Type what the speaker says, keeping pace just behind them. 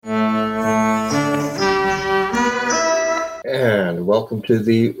welcome to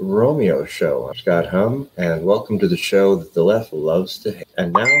the Romeo Show. I'm Scott Hum, and welcome to the show that the left loves to hate.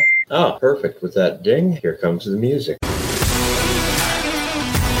 And now, perfect. With that ding, here comes the music.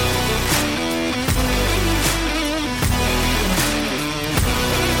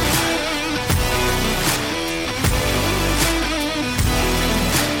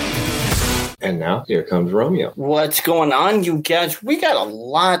 And now, here comes Romeo. What's going on, you guys? We got a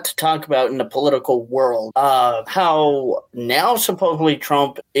lot to talk about in the political world. How now supposedly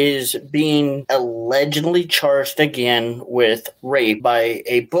Trump is being allegedly charged again with rape by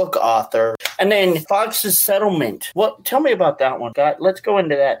a book author. And then Fox's settlement. Tell me about that one, Scott. Let's go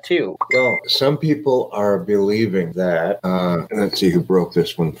into that, too. Well, some people are believing that, let's see who broke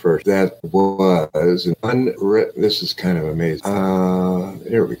this one first. That was an unwritten, this is kind of amazing.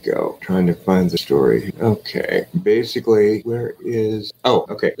 There we go. Trying to find the story. Okay. Basically, this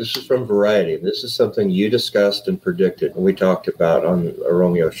is from Variety. This is something you discussed and predicted and we talked about on a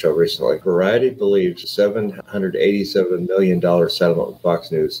Romeo show recently. Variety believes $787 million settlement with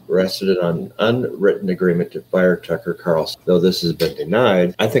Fox News rested on an unwritten agreement to fire Tucker Carlson. Though this has been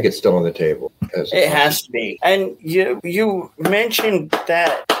denied, I think it's still on the table. It has to be. And you mentioned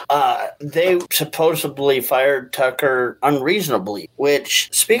that they supposedly fired Tucker unreasonably, which,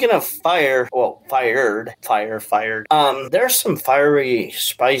 speaking of fired. There's some fiery,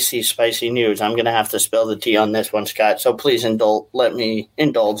 spicy news. I'm going to have to spill the tea on this one, Scott, so please let me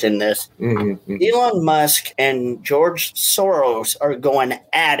indulge in this. Mm-hmm. Elon Musk and George Soros are going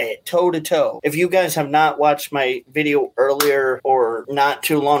at it toe-to-toe. If you guys have not watched my video earlier or not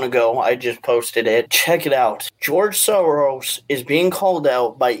too long ago, I just posted it. Check it out. George Soros is being called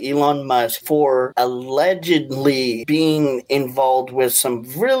out by Elon Musk for allegedly being involved with some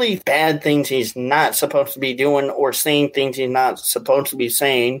really bad things he's not supposed to be doing or saying things he's not supposed to be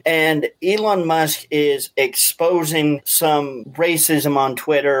saying. And Elon Musk is exposing some racism on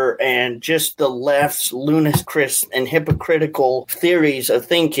Twitter and just the left's ludicrous and hypocritical theories of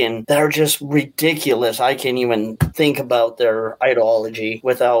thinking that are just ridiculous. I can't even think about their ideology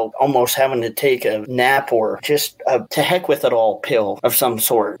without almost having to take a nap or just a to heck with it all pill of some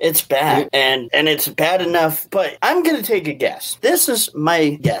sort. It's bad, and it's bad enough, but I'm going to take a guess. This is my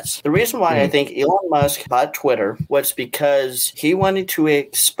guess. The reason why I think Elon Musk bought Twitter was because he wanted to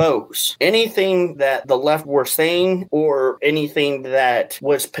expose anything that the left were saying or anything that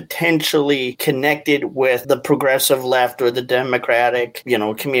was potentially connected with the progressive left or the democratic,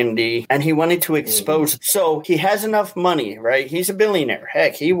 community, and he wanted to expose it. So he has enough money, right? He's a billionaire.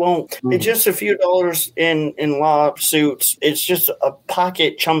 Heck, he won't. It's just a few dollars in lawsuits. It's just a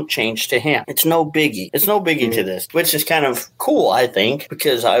pocket chump change to him. It's no biggie. To this, which is kind of cool, I think,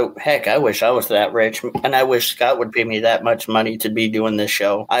 because I wish I was that rich, and I wish Scott would pay me that much money to be doing this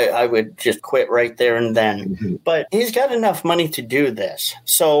show. I would just quit right there and then. Mm-hmm. But he's got enough money to do this.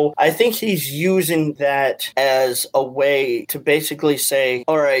 So I think he's using that as a way to basically say,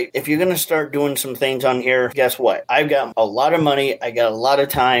 all right, if you're going to start doing some things on here, guess what? I've got a lot of money. I got a lot of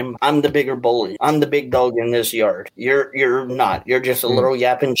time. I'm the bigger bully. I'm the big dog in this yard. You're not. You're just a little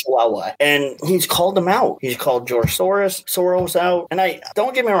yapping chihuahua. And he's called him out. He's called George Soros out. And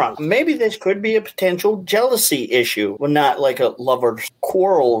don't get me wrong, maybe this could be a potential jealousy issue. Well, not like a lover's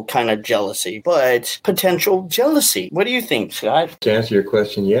quarrel kind of jealousy, but potential jealousy. What do you think, Scott? To answer your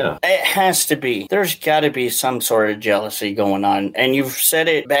question, yeah. It has to be. There's got to be some sort of jealousy going on. And you've said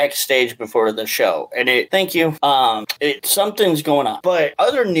it backstage before the show. And thank you. Something's going on. But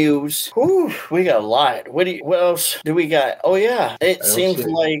other news, we got a lot. What else do we got? Oh, yeah. It seems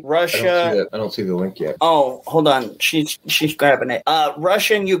like Russia. I don't see the link yet. Oh, hold on. She's grabbing it.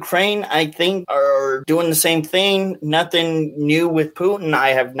 Russia and Ukraine, I think, are doing the same thing. Nothing new with Putin. I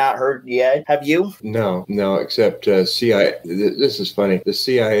have not heard yet. Have you? No, except CIA. This is funny. The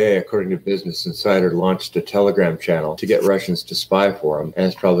CIA, according to Business Insider, launched a Telegram channel to get Russians to spy for them. And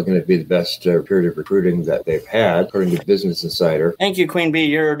it's probably going to be the best period of recruiting that they've had, according to Business Insider. Thank you, Queen Bee.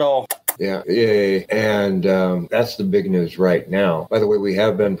 You're a doll. Yeah. And that's the big news right now. By the way, we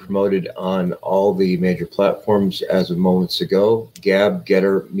have been promoted on all the major platforms as of moments ago. Gab,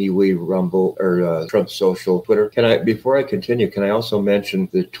 Getter, MeWe, Rumble, or Trump Social, Twitter. Before I continue, can I also mention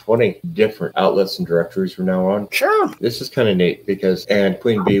the 20 different outlets and directories we're now on? Sure. This is kind of neat and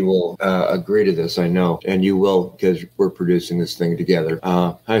Queen Bee will agree to this, I know, and you will because we're producing this thing together.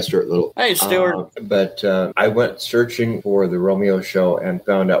 Hi, Stuart Little. Hey, Stuart. But I went searching for the Romeo show and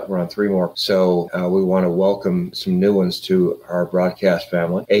found out we're on 3 more. So we want to welcome some new ones to our broadcast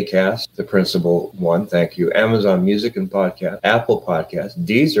family. Acast, the principal one, thank you. Amazon Music and Podcast, Apple Podcast,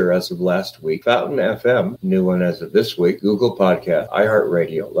 Deezer as of last week, Fountain FM, new one as of this week, Google Podcast,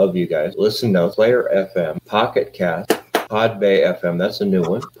 iHeartRadio, love you guys, Listen Notes, Player FM, Pocket Cast, Podbay FM. That's a new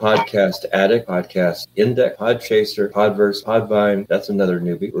one. Podcast Addict, Podcast Index, Podchaser, Podverse, Podvine. That's another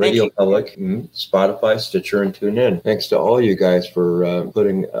newbie. Radio Public, Spotify, Stitcher, and TuneIn. Thanks to all you guys for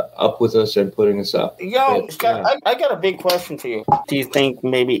putting up with us and putting us up. Yo, Scott, I got a big question for you. Do you think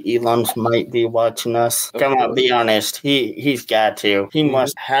maybe Elon's might be watching us? Come on, be honest. He's got to. He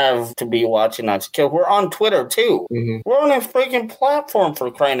must have to be watching us. Cause we're on Twitter too. We're on a freaking platform,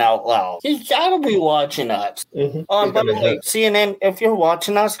 for crying out loud. He's got to be watching us. By the way, CNN, if you're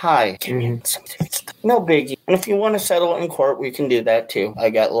watching us, hi. No biggie. And if you want to settle in court, we can do that too. I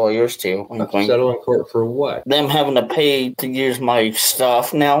got lawyers too. Settle in court for what? Them having to pay to use my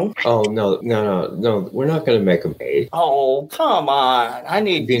stuff now. Oh, no. We're not going to make them pay. Oh, come on.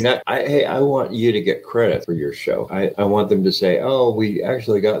 I want you to get credit for your show. I want them to say, oh, we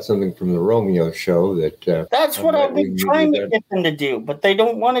actually got something from the Romeo show that... That's what I've been trying to get them to do, but they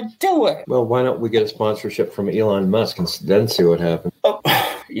don't want to do it. Well, why don't we get a sponsorship from Elon Musk and then see what happens? Oh,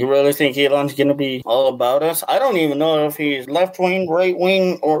 you really think Elon's going to be all about us? I don't even know if he's left-wing,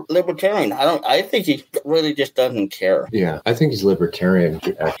 right-wing, or libertarian. I think he really just doesn't care. Yeah, I think he's libertarian.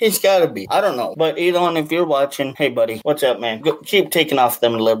 He's got to be. I don't know. But Elon, if you're watching, hey, buddy, what's up, man? Keep taking off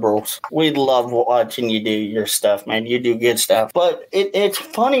them liberals. We love watching you do your stuff, man. You do good stuff. But it's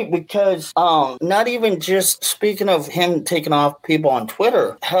funny because not even just speaking of him taking off people on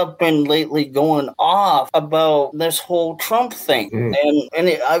Twitter have been lately going off about this whole Trump thing.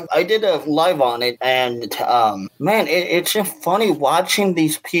 And I did a live on it, and man, it's just funny watching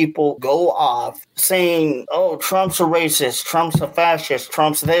these people go off saying, oh, Trump's a racist, Trump's a fascist,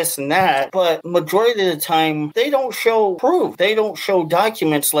 Trump's this and that. But majority of the time, they don't show proof. They don't show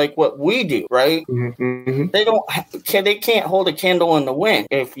documents like what we do, right? They can't hold a candle in the wind.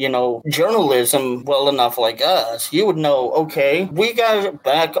 If you know journalism well enough like us, you would know, okay, we got to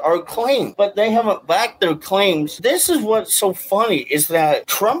back our claim. But they haven't backed their claims. This is what's so funny is that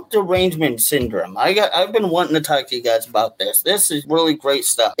Trump derangement syndrome. I've been wanting to talk to you guys about this. This is really great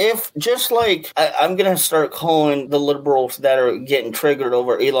stuff. If just like I'm gonna start calling the liberals that are getting triggered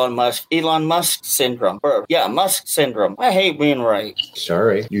over Elon Musk syndrome. Musk syndrome. I hate being right.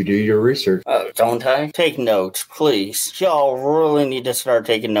 Sorry, you do your research. Don't I? Take notes, please. Y'all really need to start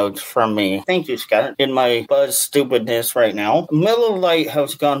taking notes from me. Thank you, Scott. In my buzz stupidness right now, Miller Lite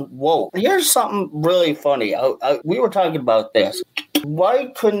has gone woke. Here's something really funny. We were talking about this.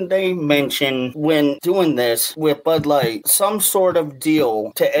 Why couldn't they mention when doing this with Bud Light some sort of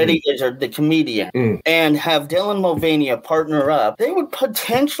deal to Eddie Izzard, the comedian, and have Dylan Mulvaney partner up? They would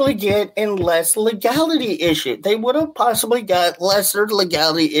potentially get in less legality issues. They would have possibly got lesser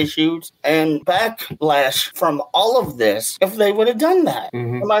legality issues and backlash from all of this if they would have done that.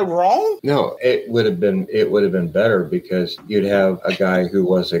 Am I wrong? No, it would have been better because you'd have a guy who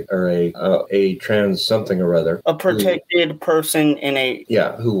was a trans something or other, a protected person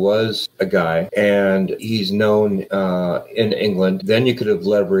who was a guy, and he's known in England. Then you could have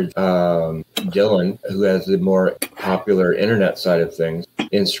leveraged Dylan, who has the more popular internet side of things,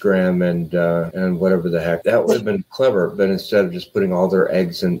 Instagram and whatever the heck. That would have been clever, but instead of just putting all their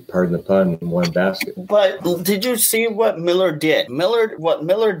eggs in, pardon the pun, in one basket. But did you see what Miller did? What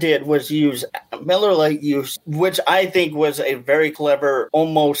Miller did was use Miller Lite use, which I think was a very clever,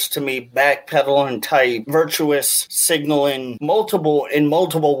 almost to me backpedaling type, virtuous signaling in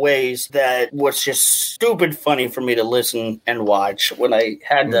multiple ways that was just stupid funny for me to listen and watch. When I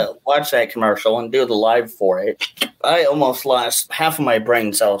had to watch that commercial and do the live for it, I almost lost half of my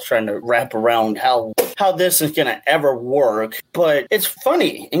brain cells trying to wrap around how this is going to ever work. But it's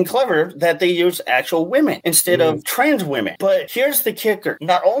funny and clever that they use actual women instead of trans women. But here's the kicker.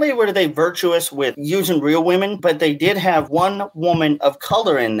 Not only were they virtuous with using real women, but they did have one woman of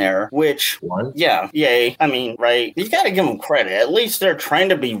color in there, which, yay. I mean, right? You got to give them credit. At least they're trying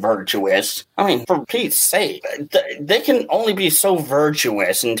to be virtuous. I mean, for Pete's sake, they can only be so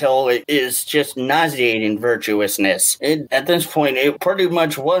virtuous until it is just nauseating virtuousness. At this point, it pretty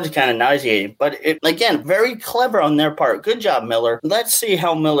much was kind of nauseating. But again, very clever on their part. Good job, Miller. Let's see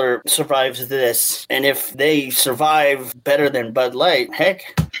how Miller survives this. And if they survive better than Bud Light,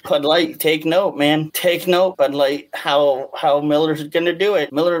 heck, Bud Light, take note, man. Take note, Bud Light, how Miller's going to do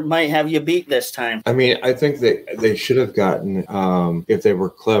it. Miller might have you beat this time. I mean, I think that they should have gotten, if they were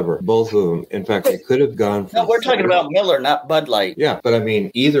clever, both of them. In fact, they could have gone... No, we're talking about Miller, not Bud Light. Yeah, but I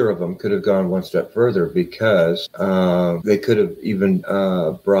mean, either of them could have gone one step further because they could have even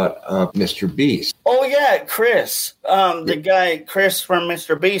brought up Mr. Beast. Oh, yeah, Chris. The guy, Chris from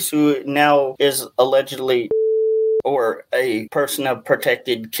Mr. Beast, who now is allegedly... or a person of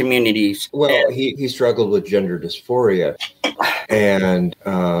protected communities. Well, he struggled with gender dysphoria. And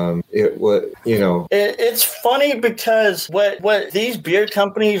it was, It's funny because what these beer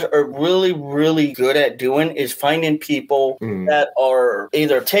companies are really, really good at doing is finding people that are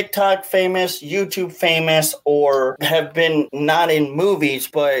either TikTok famous, YouTube famous, or have been not in movies,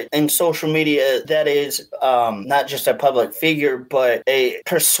 but in social media that is not just a public figure, but a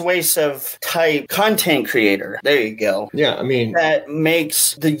persuasive type content creator. There you go. Yeah, I mean, that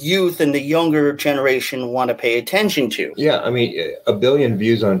makes the youth and the younger generation want to pay attention to. Yeah, I mean, 1 billion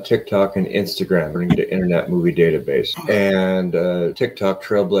views on TikTok and Instagram, according to Internet Movie Database, and TikTok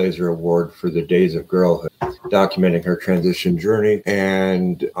Trailblazer Award for the Days of Girlhood, documenting her transition journey.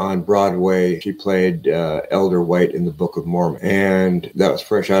 And on Broadway, she played Elder White in the Book of Mormon, and that was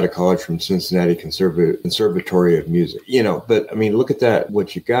fresh out of college from Cincinnati Conservatory of Music. But I mean, look at that.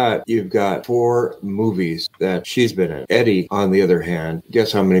 What you've got 4 movies that she's been in. Eddie, on the other hand,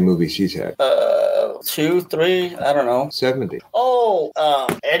 guess how many movies he's had? 2, 3, I don't know. 70. Oh,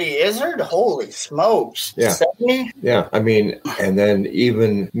 Eddie Izzard? Holy smokes. Yeah. 70? Yeah. I mean, and then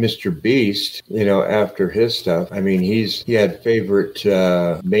even Mr. Beast, after his stuff, I mean, he had favorite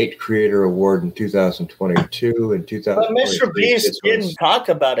Mate Creator Award in 2022 and 2023. But Mr. Beast didn't talk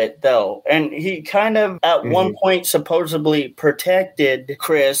about it, though. And he kind of, at one point, supposedly protected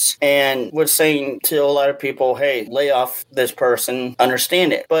Chris and was saying to a lot of people, hey, lay off this person,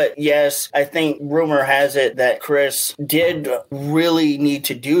 understand it. But yes, I think rumor has it that Chris did really need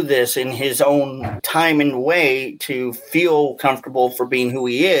to do this in his own time and way to feel comfortable for being who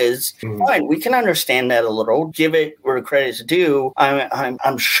he is. Fine, we can understand that a little. Give it where credit's due.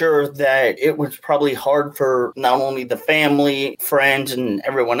 I'm sure that it was probably hard for not only the family, friends, and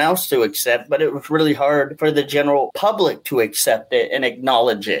everyone else to accept, but it was really hard for the general public to accept it and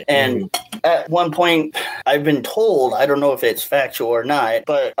acknowledge it. And at one point, I've been told, I don't know if it's factual or not,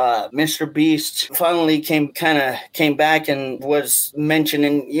 but Mr. Beast finally came back and was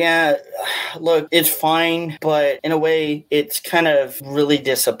mentioning, yeah, look, it's fine, but in a way, it's kind of really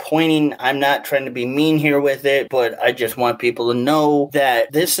disappointing. I'm not trying to be mean here with it, but I just want people to know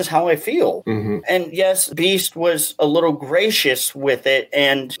that this is how I feel. And yes, Beast was a little gracious with it,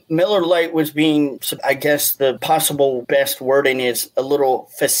 and Miller Lite was being, I guess the possible best wording is a little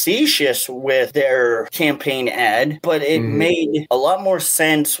facetious with their campaign ad, but it made a lot more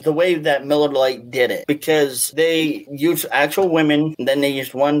sense the way that Miller Lite did it, because they used actual women, and then they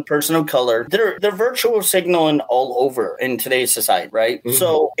used one person of color. They're virtual signaling all over in today's society, right?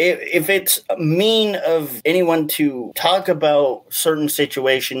 So if it's mean of anyone to talk about certain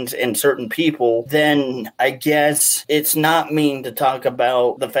situations and certain people, then I guess it's not mean to talk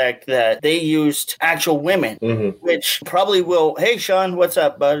about the fact that they used actual women, which probably will, hey Sean, what's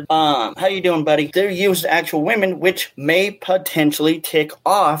up, bud? How you doing, buddy? They used actual women, which may potentially tick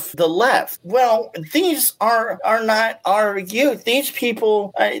off the left. Well, these are not our youth. These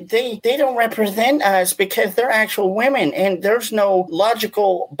people, they don't represent us because they're actual women, and there's no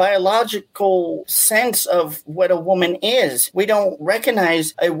logical, biological sense of what a woman is. We don't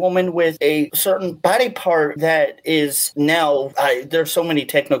recognize a woman with a certain body part that is now, there's so many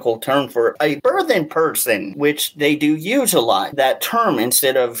technical terms for a birthing person, which they do use a lot, that term,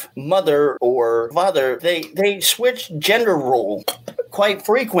 instead of mother or father. They switch gender role quite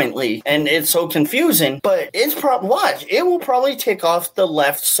frequently, and it's so confusing, but it's watch, it will probably tick off the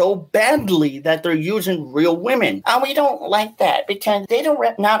left so badly that they're using real women. And we don't like that because they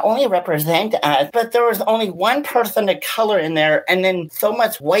don't not only represent us, but there was only one person of color in there, and then so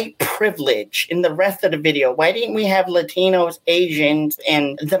much white privilege in the rest of the video. Why didn't we have Latinos, Asians,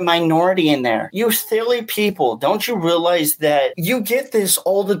 and the minority in there? You silly people, don't you realize that you get this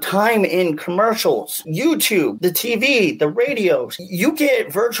all the time in commercials, YouTube, the TV, the radios? You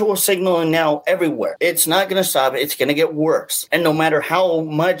get virtual signaling now everywhere. It's not going to stop. It's going to get worse. And no matter how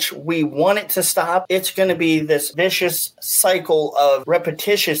much we want it to stop, it's going to be this vicious cycle of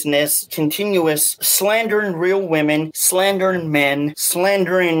repetitiousness, continuous slandering real women, slandering men,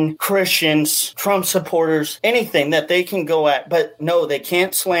 slandering Christians, Trump supporters, anything that they can go at. But no, they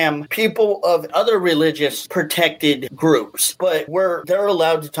can't slam people of other religious protected groups. But they're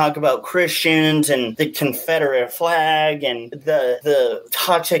allowed to talk about Christians and the Confederate flag and the the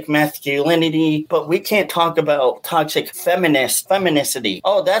toxic masculinity, but we can't talk about toxic feminicity.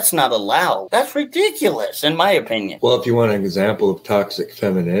 Oh, that's not allowed. That's ridiculous, in my opinion. Well, if you want an example of toxic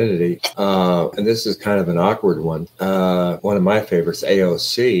femininity, and this is kind of an awkward one, one of my favorites,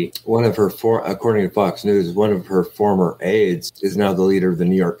 AOC, one of her, according to Fox News, one of her former aides is now the leader of the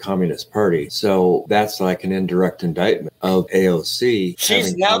New York Communist Party. So that's like an indirect indictment of AOC.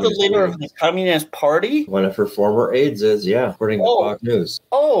 She's now the leader of the Communist Party? One of her former aides is, yeah, according to Fox News.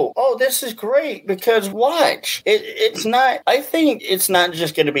 Oh, this is great, because watch. It's not, I think it's not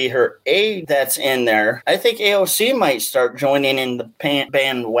just going to be her aide that's in there. I think AOC might start joining in the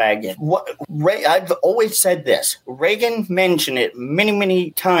bandwagon. I've always said this. Reagan mentioned it many,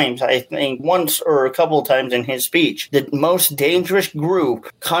 many times, I think once or a couple of times in his speech. The most dangerous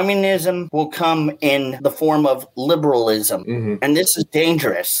group, communism, will come in the form of liberalism. Mm-hmm. And this is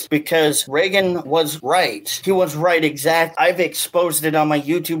dangerous because Reagan was right. He was right exact. I've exposed it on my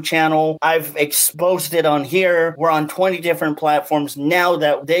YouTube channel. I've exposed it on here. We're on 20 different platforms now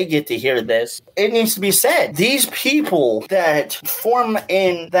that they get to hear this. It needs to be said. These people that form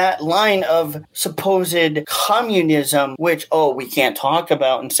in that line of supposed communism, which, we can't talk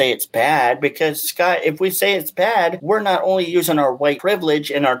about and say it's bad, because, Scott, if we say it's bad, we're not only using our white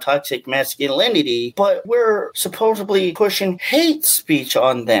privilege and our toxic masculinity, but we're supposedly pushing hate speech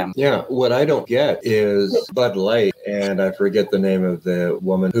on them. Yeah, what I don't get is Bud Light, and I forget the name of the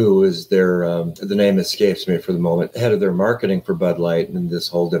woman who is their, the name escapes me for the moment, head of their marketing for Bud Light and this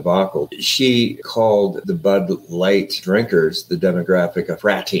whole debacle. She called the Bud Light drinkers, the demographic, a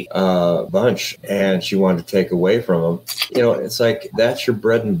fratty bunch, and she wanted to take away from them. It's like, that's your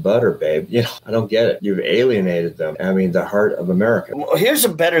bread and butter, babe. I don't get it. You've alienated them. I mean, the heart of America. Well, here's a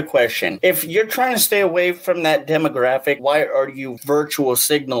better question. If you're trying to stay away from that demographic, why are you virtual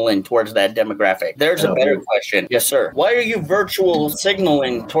signaling towards that demographic? There's a better question. Yes, sir. Why are you virtual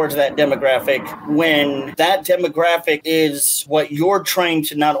signaling towards that demographic when that demographic is what you're trying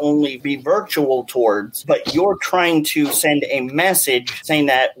to not only be virtual towards, but you're trying to send a message saying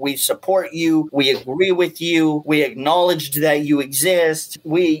that we support you, we agree with you, we acknowledge that you exist,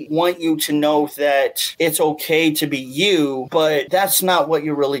 we want you to know that it's okay to be you, but that's not what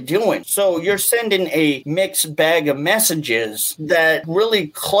you're really doing. So you're sending a mixed bag of messages that really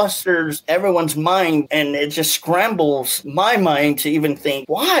clusters everyone's mind, and it just scrambles my mind to even think,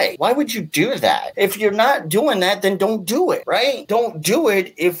 why? Why would you do that? If you're not doing that, then don't do it, right? Don't do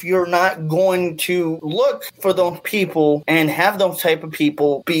it if you're not going to look for those people and have those type of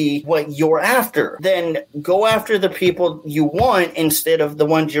people be what you're after. Then go after the people you want instead of the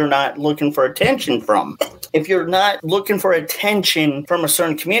ones you're not looking for attention from. If you're not looking for attention from a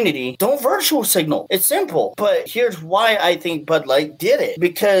certain community, don't virtual signal. It's simple. But here's why I think Bud Light did it.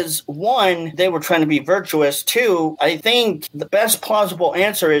 Because one, they were trying to be virtuous. Two, I think the best plausible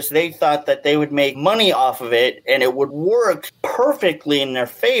answer is they thought that they would make money off of it and it would work perfectly in their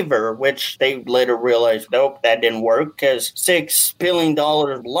favor, which they later realized, nope, that didn't work, because $6 billion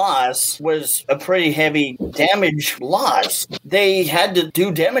loss was a pretty heavy damage loss. They had to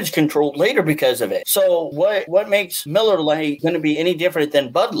do damage control later because of it. So what makes Miller Lite going to be any different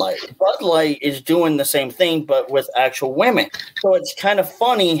than Bud Light? Bud Light is doing the same thing, but with actual women. So it's kind of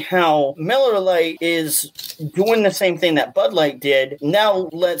funny how Miller Lite is doing the same thing that Bud Light did. Now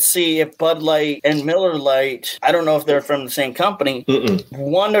let's see if Bud Light and Miller Lite, I don't know if they're from the same company,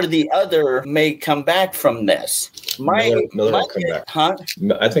 one or the other may come back from this. Miller will come back. Huh?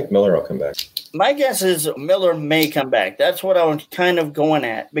 I think Miller will come back. My guess is Miller may come back. That's what I was kind of going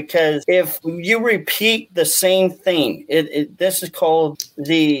at. Because if you repeat the same thing, this is called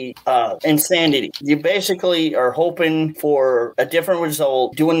the insanity. You basically are hoping for a different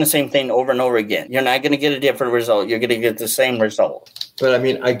result, doing the same thing over and over again. You're not going to get a different result. You're going to get the same result. But I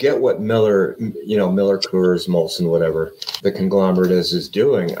mean, I get what Miller, Miller Coors, Molson, whatever the conglomerate is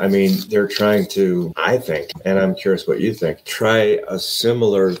doing. I mean, they're trying to, I think, and I'm curious what you think, try a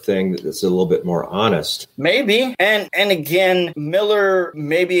similar thing that's a little bit more honest. Maybe. And again, Miller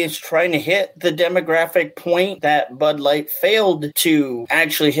maybe is trying to hit the demographic point that Bud Light failed to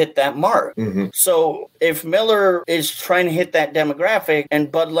actually hit that mark. Mm-hmm. So if Miller is trying to hit that demographic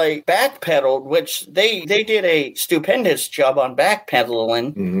and Bud Light backpedaled, which they did a stupendous job on backpedaling,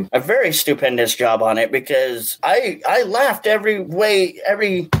 a very stupendous job on it, because I laughed every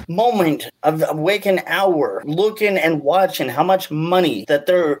moment of a waking hour looking and watching how much money that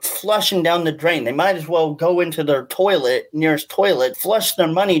they're flushing down the drain. They might as well go into their nearest toilet, flush their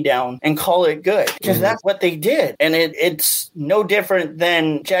money down and call it good, because that's what they did. And it's no different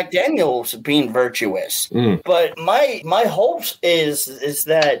than Jack Daniels being virtuous. But my hopes is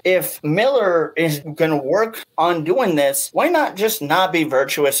that if Miller is going to work on doing this, why not just not be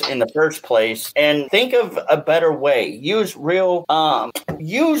virtuous in the first place. And think of a better way. Use real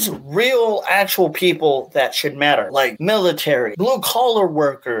actual people that should matter, like military, blue collar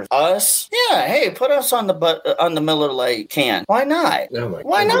workers, us. Yeah, hey, put us on the Miller Lite can. Why not?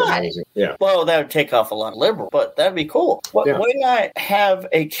 Why not? Yeah. Well, that would take off a lot of liberal, but that'd be cool. Why not have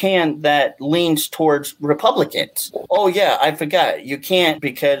a can that leans towards Republicans? Oh yeah, I forgot. You can't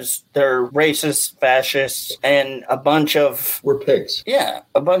because they're racist, fascists, and a bunch of... We're pigs. Yeah,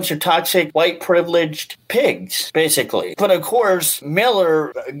 a bunch of toxic, white privileged pigs, basically. But of course,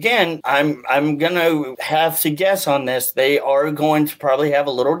 Miller, again, I'm going to have to guess on this. They are going to probably have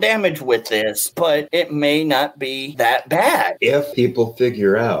a little damage with this, but it may not be that bad. If people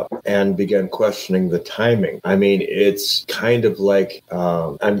figure out and begin questioning the timing, I mean, it's kind of like,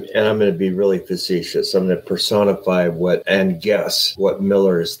 I'm going to be really facetious. I'm going to personify and guess what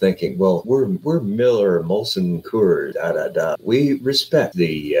Miller is thinking. Well, we're Miller, Molson Coors, We respect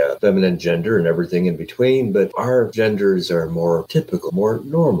the feminine gender and everything in between, but our genders are more typical, more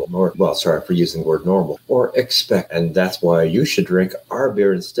normal, sorry for using the word normal, or expect, and that's why you should drink our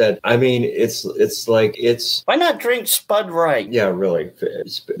beer instead. I mean, it's like it's... Why not drink Spud Right? Yeah, really,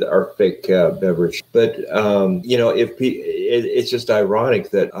 our fake beverage. But, it's just ironic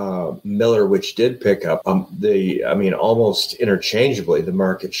that Miller, which did pick up almost interchangeably, the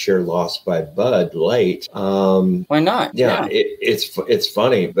market share lost by Bud Light. Why not? Yeah. It's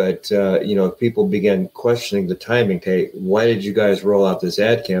funny, but people began questioning the timing. Okay, why did you guys roll out this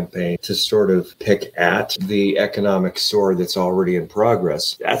ad campaign to sort of pick at the economic sword that's already in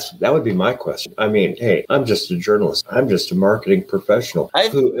progress? That would be my question. I mean, hey, I'm just a journalist. I'm just a marketing professional.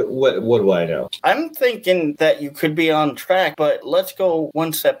 What do I know? I'm thinking that you could be on track, but let's go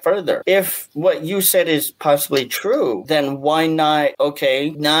one step further. If what you said is possibly true, then why not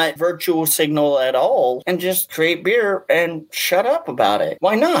virtual signal at all and just create beer and shut up about it?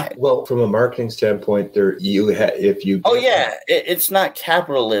 Why not? Well, from a marketing standpoint, it's not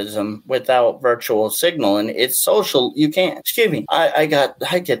capitalism without virtual signal, and it's social. You can't. Excuse me. I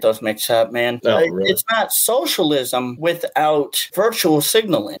get those mixed up, man. Really? It's not socialism without virtual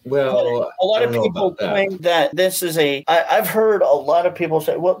signaling. Well, a lot of people claim that this is I've heard a lot of people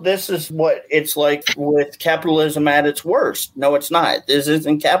say, well, this is what it's like with capitalism at its worst. No, it's not. This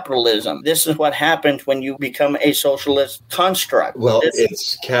isn't capitalism. This is what happens when you become a socialist construct. Well,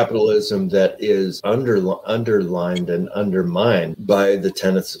 it's capitalism that is underlined and undermined by the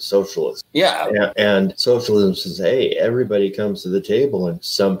tenets of socialism. Yeah. And socialism says, hey, everybody comes to the table, and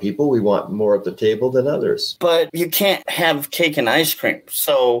some people, we want more at the table than others. But you can't have cake and ice cream.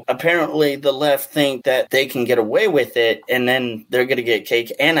 So apparently the left think that they can get away with it, and then they're going to get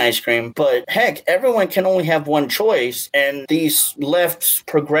cake and ice cream. But heck, everyone can only have one choice, and these left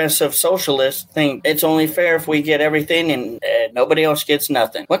progressive socialists think it's only fair if we get everything and nobody else gets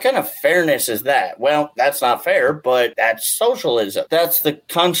nothing. What kind of fairness is that? Well, that's not fair, but that's socialism. That's the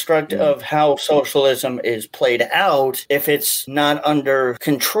construct of how socialism is played out if it's not under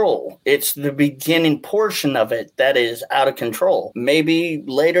control. It's the beginning portion of it that is out of control. Maybe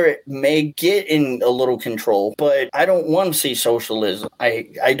later it may get in a little control, but I don't want to see socialism.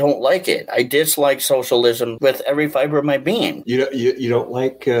 I don't like it. I dislike socialism with every fiber of my being. You don't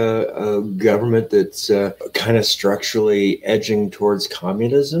like a government that's kind of structurally edging towards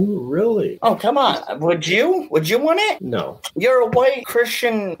communism? Really? Oh, come on. Would you want it? No. You're a white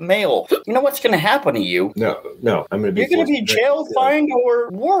Christian male. You know what's going to happen to you? No. I'm going to be... You're going to be jailed, fined, or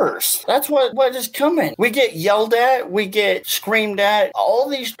worse. That's what is coming. We get yelled at. We get screamed at.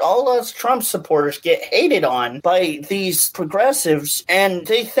 All us Trump supporters get hated on by these progressives, and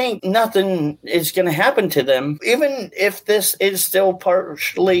they think nothing is going to happen to them. Even if this is still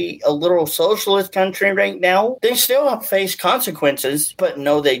partially a little socialist country right now, they still face consequences, but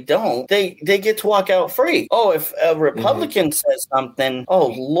no, they don't. They get to walk out free. Oh, if a Republican says something,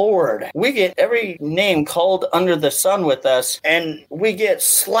 oh, Lord, we get every name called under the sun with us, and we get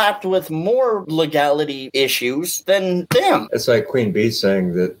slapped with more legality issues than them. It's like Queen Bee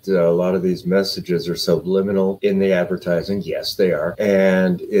saying that a lot of these messages are subliminal in the advertising. Yes, they are.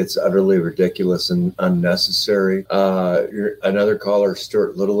 And it's utterly ridiculous and unnecessary. Another caller,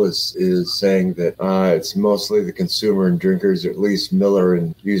 Stuart Little, is saying that it's mostly the consumer and drinkers, at least Miller,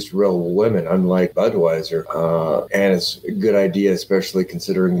 and used real women, unlike Budweiser. And it's a good idea, especially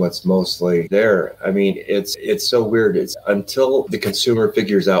considering what's mostly there. I mean, it's so weird. It's until until the consumer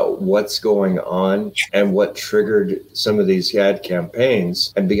figures out what's going on and what triggered some of these ad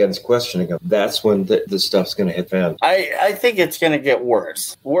campaigns and begins questioning them, that's when the stuff's going to hit fan. I think it's going to get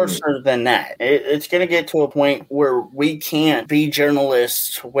worse than that. It's going to get to a point where we can't be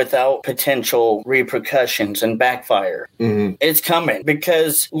journalists without potential repercussions and backfire. Mm-hmm. It's coming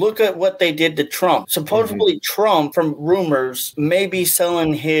because look at what they did to Trump. Supposedly Trump, from rumors, may be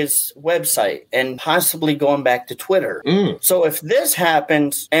selling his website and possibly going back to Twitter. So if this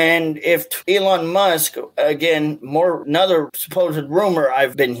happens, and if Elon Musk, again, another supposed rumor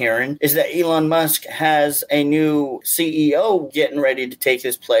I've been hearing is that Elon Musk has a new CEO getting ready to take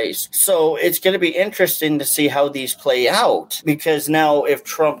his place. So it's going to be interesting to see how these play out, because now if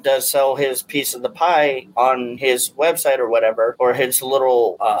Trump does sell his piece of the pie on his website or whatever, or his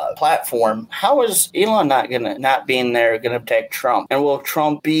little platform, how is Elon not being there going to protect Trump? And will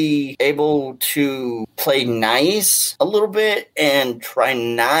Trump be able to play nice a little bit and try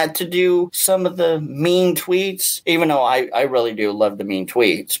not to do some of the mean tweets? Even though I really do love the mean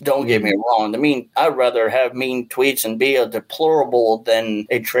tweets. Don't get me wrong. I'd rather have mean tweets and be a deplorable than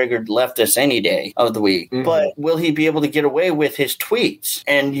a triggered leftist any day of the week. But will he be able to get away with his tweets?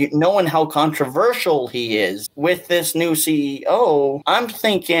 And knowing how controversial he is with this new CEO, I'm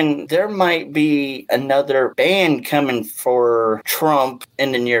thinking there might be another ban coming for Trump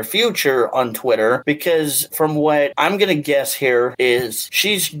in the near future on Twitter, because from what I'm going to guess here is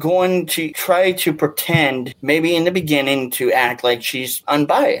she's going to try to pretend, maybe in the beginning, to act like she's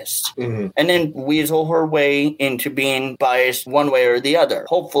unbiased and then weasel her way into being biased one way or the other.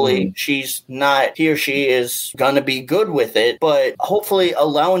 Hopefully he or she is going to be good with it, but hopefully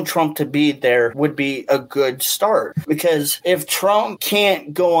allowing Trump to be there would be a good start, because if Trump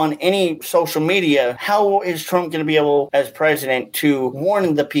can't go on any social media, how is Trump going to be able, as president, to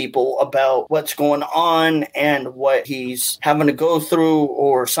warn the people about what's going on and what he's having to go through,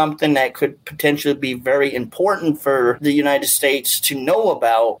 or something that could potentially be very important for the United States to know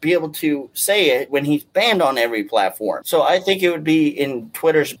about, be able to say it when he's banned on every platform? So I think it would be in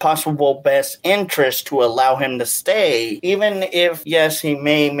Twitter's possible best interest to allow him to stay, even if, yes, he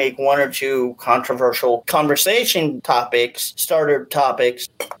may make one or two controversial starter topics.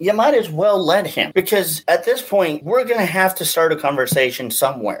 You might as well let him, because at this point, we're going to have to start a conversation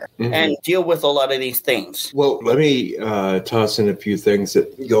somewhere and deal with a lot of these things. Well, let me toss in a few things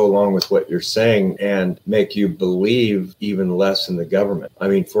that go along with what you're saying and make you believe even less in the government. I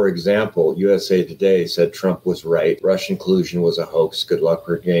mean, for example, USA Today said Trump was right. Russian collusion was a hoax. Good luck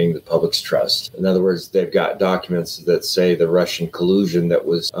regaining the public's trust. In other words, they've got documents that say the Russian collusion that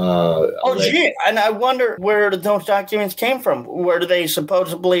was... And I wonder where those documents came from. Were they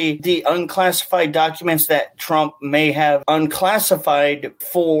supposedly the unclassified documents that Trump may have unclassified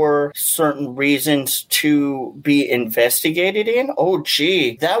for certain reasons to be investigated in? Oh,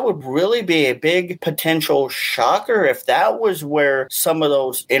 gee, that would really be a big potential shocker if that was where some of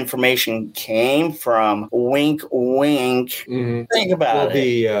those information came from. Wink, wink. Think about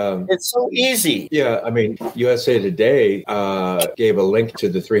it. It's so easy. Yeah, I mean, USA Today gave a link to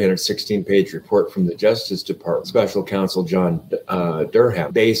the 316-page report from the Justice Department, Special Counsel John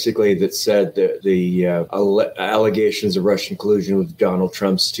Durham, basically that said that the allegations of Russian collusion with Donald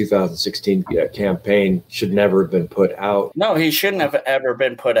Trump's 2016 campaign should never have been put out. No, he shouldn't have ever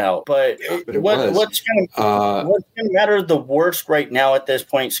been put out. But what's going to matter the worst right now at this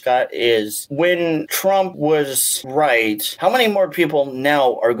point, Scott, is when Trump was right, how many more people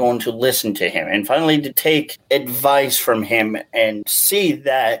now are going to listen to him and finally to take advice from him and see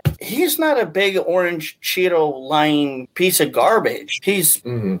that he's not a big orange Cheeto lying piece of garbage. He's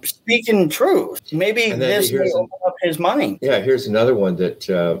speaking truth. Maybe this will open up his mind. Yeah, here's another one that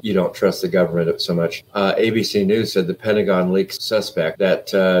you don't trust the government so much. ABC News said the Pentagon leaked suspect, that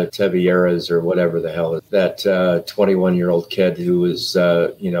Tevieras or whatever the hell, that 21-year-old kid who was,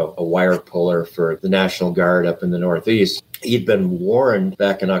 a wire puller for the National Guard up in the Northeast. He'd been warned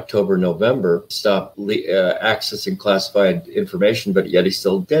back in October, November, stop accessing classified information, but yet he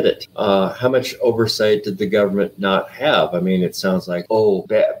still did it. How much oversight did the government not have? I mean, it sounds like,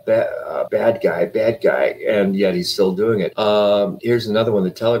 bad guy, and yet he's still doing it. Here's another one,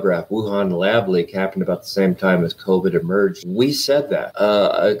 The Telegraph. Wuhan lab leak happened about the same time as COVID emerged. We said that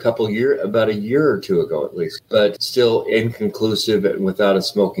about a year or two ago at least, but still inconclusive and without a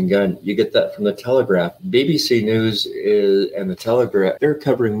smoking gun. You get that from The Telegraph. BBC News is and the Telegraph, they're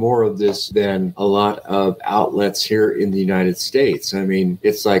covering more of this than a lot of outlets here in the United States. I mean,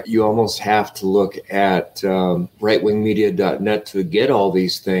 it's like you almost have to look at rightwingmedia.net to get all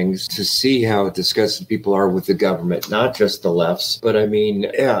these things to see how disgusted people are with the government, not just the lefts. But I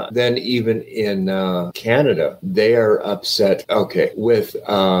mean, yeah, then even in Canada, they are upset, with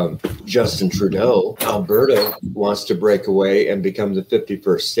Justin Trudeau. Alberta wants to break away and become the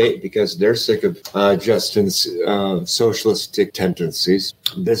 51st state because they're sick of Justin's socialistic tendencies.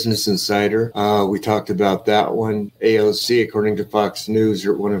 Business Insider, we talked about that one. AOC, according to Fox News,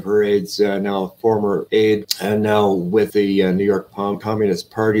 one of her aides, now a former aide, and now with the New York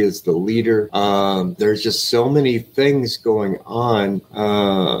Communist Party as the leader. There's just so many things going on,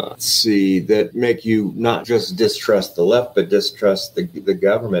 that make you not just distrust the left, but distrust the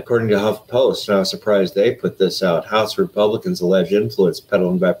government. According to HuffPost, and I was surprised they put this out, House Republicans allege influence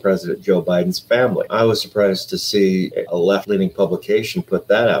peddled by President Joe Biden's family. I was surprised to see a left-leaning publication put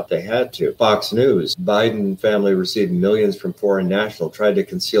that out. They had to. Fox News, Biden family received millions from foreign national, tried to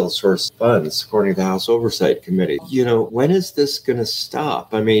conceal source funds, according to the House Oversight Committee. When is this going to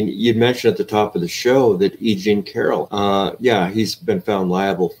stop? I mean, you mentioned at the top of the show that E. Jean Carroll, he's been found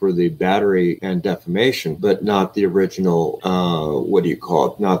liable for the battery and defamation, but not the original,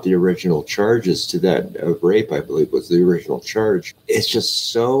 not the original charges to that of rape, I believe was the original charge. It's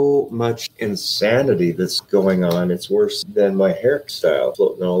just so much insanity that's going on. It's worse than my hairstyle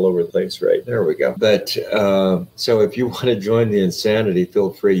floating all over the place, right? There we go. But so if you want to join the insanity,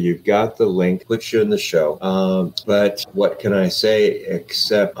 feel free. You've got the link, put you in the show. But what can I say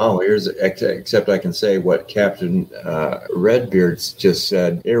except I can say what Captain Redbeard's just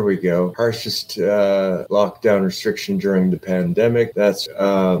said. Here we go. Harshest lockdown restriction during the pandemic. That's,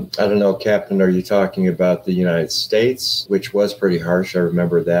 I don't know, Captain, are you talking about the United States, which was pretty harsh, I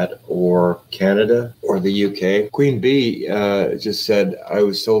remember that, or Canada, or the UK? Queen Bee just said, I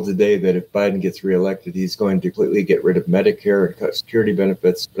was told today that if Biden gets reelected, he's going to completely get rid of Medicare and cut security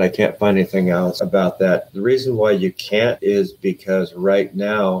benefits, but I can't find anything else about that. The reason why you can't is because right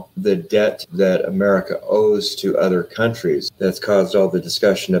now, the debt that America owes to other countries that's caused all the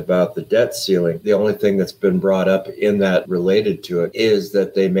discussion about the debt ceiling, the only thing that's been brought up in that related to it is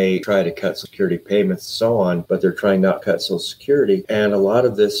that they may try to cut security payments and so on, but they're trying not to cut Social Security. And a lot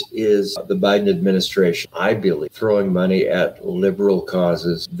of this is the Biden administration, I believe, throwing money at liberal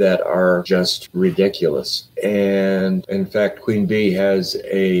causes that are just ridiculous. And in fact, Queen Bee has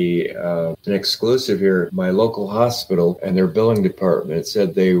an exclusive here. My local hospital and their billing department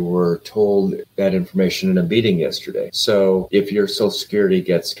said they were told that information in a meeting yesterday. So if your Social Security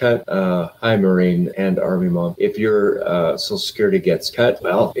gets cut, hi Marine and Army Mom, if your Social Security gets cut,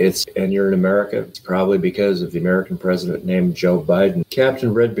 and you're in America, it's probably because of the American president named Joe Biden.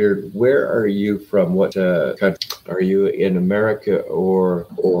 Captain Redbeard, where are you from? What country? Are you in America or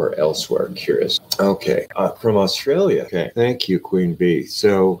elsewhere? I'm curious. Okay. From Australia. Okay. Thank you, Queen Bee.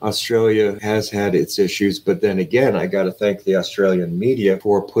 So Australia has had its issues, but then again, I got to thank the Australian media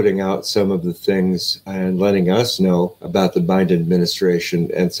for putting out some of the things and letting us know about the Biden administration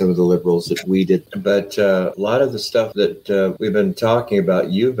and some of the liberals that we did. But a lot of the stuff that we've been talking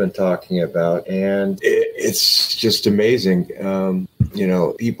about, you've been talking about, and it's just amazing.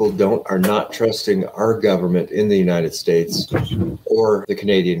 People are not trusting our government in the United States or the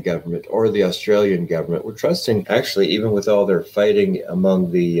Canadian government or the Australian government. We're trusting, actually, even with all their fighting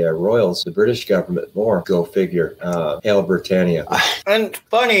among the royals, the British government more. Go figure. Hail Britannia. And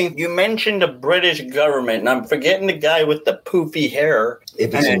funny, you mentioned the British government, and I'm forgetting the guy with the poofy hair.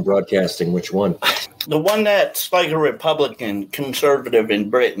 If it's in broadcasting, which one? The one that's like a Republican, conservative in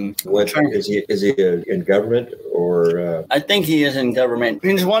Britain. What is he? Is he in government or? I think he is in government.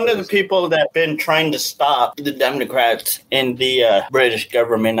 He's one of the people that been trying to stop the Democrats in the British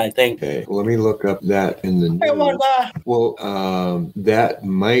government, I think. Okay, well, let me look up that in the news. Well, that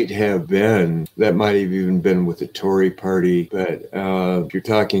might have even been with the Tory party, but if you're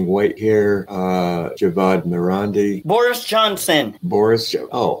talking white hair, Javad Mirandi. Boris Johnson.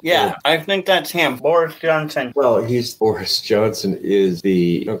 Yeah, I think that's him. Boris Johnson. Well, Boris Johnson is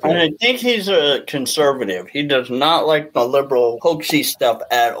the... Okay. And I think he's a conservative. He does not like the liberal hoaxy stuff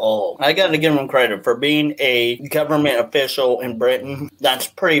at all. I got to give him credit for being a government official in Britain Britain, that's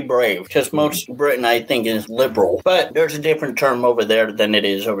pretty brave because most of Britain, I think, is liberal. But there's a different term over there than it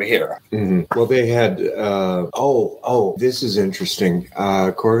is over here. Mm-hmm. Well, they had, this is interesting.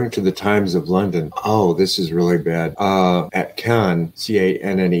 According to the Times of London, this is really bad. At Cannes,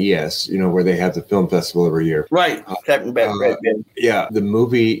 Cannes, where they have the film festival every year. Right. Yeah, the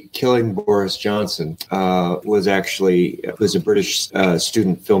movie Killing Boris Johnson was a British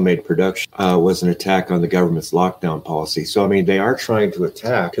student film-made production, was an attack on the government's lockdown policy. So, I mean, they are trying to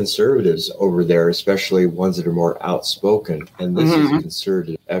attack conservatives over there, especially ones that are more outspoken. And this is a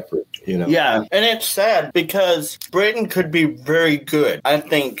concerted effort, Yeah, and it's sad because Britain could be very good. I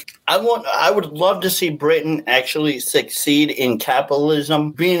think I would love to see Britain actually succeed in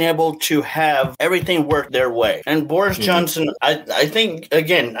capitalism, being able to have everything work their way. And Boris Johnson, I think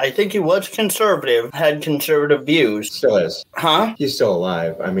he was conservative, had conservative views. Still is. Huh? He's still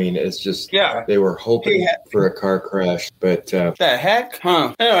alive. I mean, it's just, they were hoping for a car crash, but... the heck?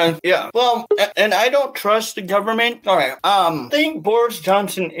 Huh. Anyway, yeah. Well, and I don't trust the government. All right. I think Boris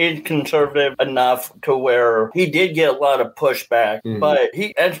Johnson is conservative enough to where he did get a lot of pushback, but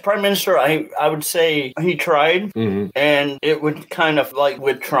he, as prime minister, I would say he tried, and it would kind of like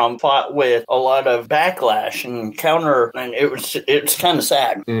with Trump fought with a lot of backlash and counter, and it's kind of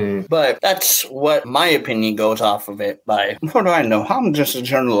sad. But that's what my opinion goes off of it by. What do I know? I'm just a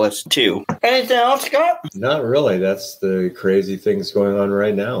journalist too. Anything else, Scott? Not really. That's the crazy things going on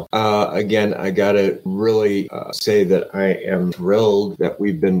right now. Again, I gotta really say that I am thrilled that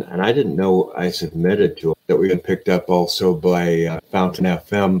we've been, and I didn't know I submitted to it, that we've been picked up also by Fountain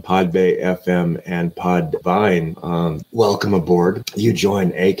FM, Podbay FM, and Podvine. Welcome aboard. You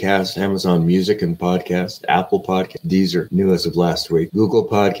join Acast, Amazon Music and Podcast, Apple Podcast. These are new as of last week. Google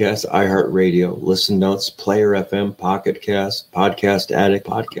Podcasts, iHeartRadio, Listen Notes, Player FM, Pocket Cast, Podcast Addict,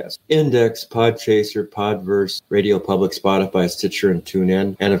 Podcast Index, Podchaser, Podverse, Radio Public, Spotify, Stitcher, and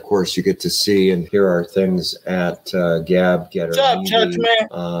TuneIn. And of course, you get to see and hear our things at Gab, Getter,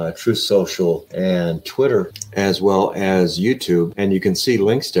 Truth Social, and Twitter, as well as YouTube. And you can see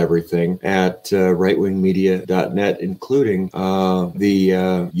links to everything at rightwingmedia.net, including the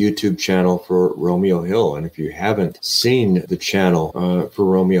YouTube channel for Romeo Hill. And if you haven't seen the channel for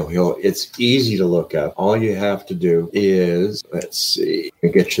Romeo Hill, it's easy to look up. All you have to do is, let's see,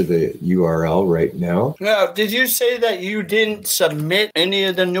 I'll get you the URL right now. Now, did you say that you didn't submit any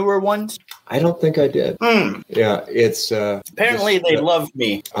of the newer ones? I don't think I did. Yeah, it's... apparently they love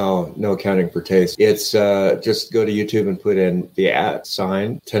me. Oh, no accounting for taste. It's just go to YouTube and put in the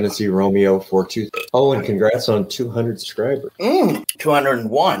 @ Tennessee Romeo 42. Oh, and congrats on 200 subscribers.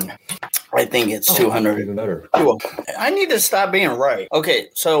 201. I think it's 200. Even better. I need to stop being right. Okay,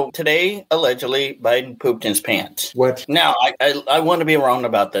 so today, allegedly, Biden pooped in his pants. What? Now, I want to be wrong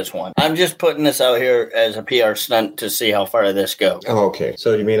about this one. I'm just putting this out here as a PR stunt to see how far this goes. Oh, okay.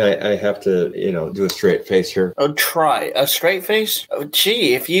 So you mean I have to, do a straight face here? Oh, try. A straight face? Oh,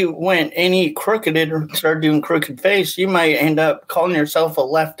 gee, if you went any crooked or started doing crooked face, you might end up calling yourself a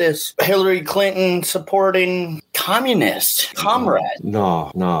leftist, Hillary Clinton supporting communist comrade.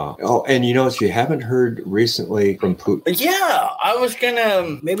 No. Oh, and if you haven't heard recently from Putin. Yeah, I was going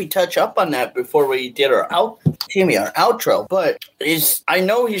to maybe touch up on that before we did our outro. But I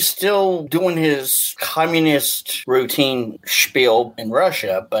know he's still doing his communist routine spiel in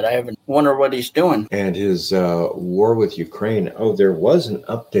Russia, but I haven't wondered what he's doing. And his war with Ukraine. Oh, there was an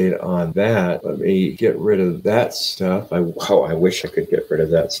update on that. Let me get rid of that stuff. I wish I could get rid of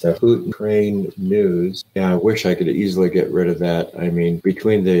that stuff. Putin, Ukraine news. Yeah, I wish I could easily get rid of that. I mean,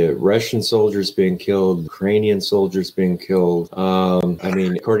 between the Russian soldiers being killed, Ukrainian soldiers being killed.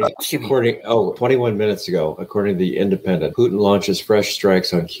 According 21 minutes ago, according to the Independent, Putin launches fresh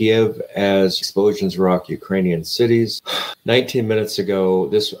strikes on Kiev as explosions rock Ukrainian cities. 19 minutes ago,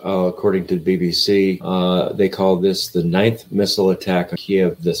 this, according to BBC, they call this the 9th missile attack on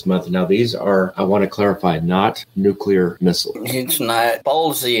Kiev this month. Now, these are, I want to clarify, not nuclear missiles. It's not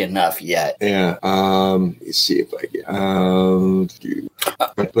ballsy enough yet. Yeah. Let's see if I can.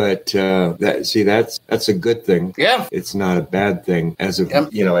 That's a good thing. Yeah. It's not a bad thing as of,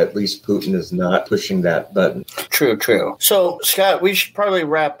 at least Putin is not pushing that button. True. So, Scott, we should probably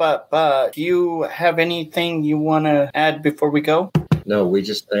wrap up. Do you have anything you want to add before we go? No, we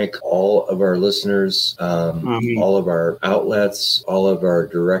just thank all of our listeners, all of our outlets, all of our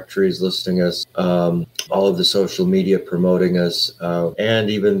directories listing us, all of the social media promoting us, and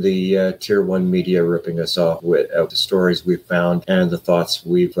even the Tier 1 media ripping us off with the stories we've found and the thoughts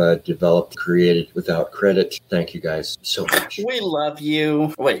we've developed, created without credit. Thank you guys so much. We love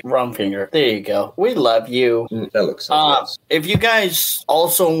you. Wait, wrong finger. There you go. We love you. That looks nice. If you guys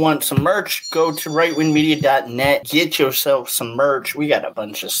also want some merch, go to rightwingmedia.net. Get yourself some merch. We got a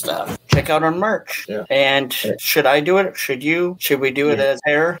bunch of stuff. Check out our merch. Yeah. And should I do it? Should you? Should we do it as a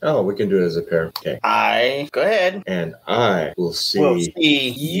pair? Oh, we can do it as a pair. Okay. Go ahead. And I will see,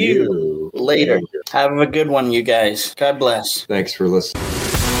 you later. Have a good one, you guys. God bless. Thanks for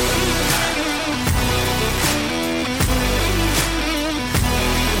listening.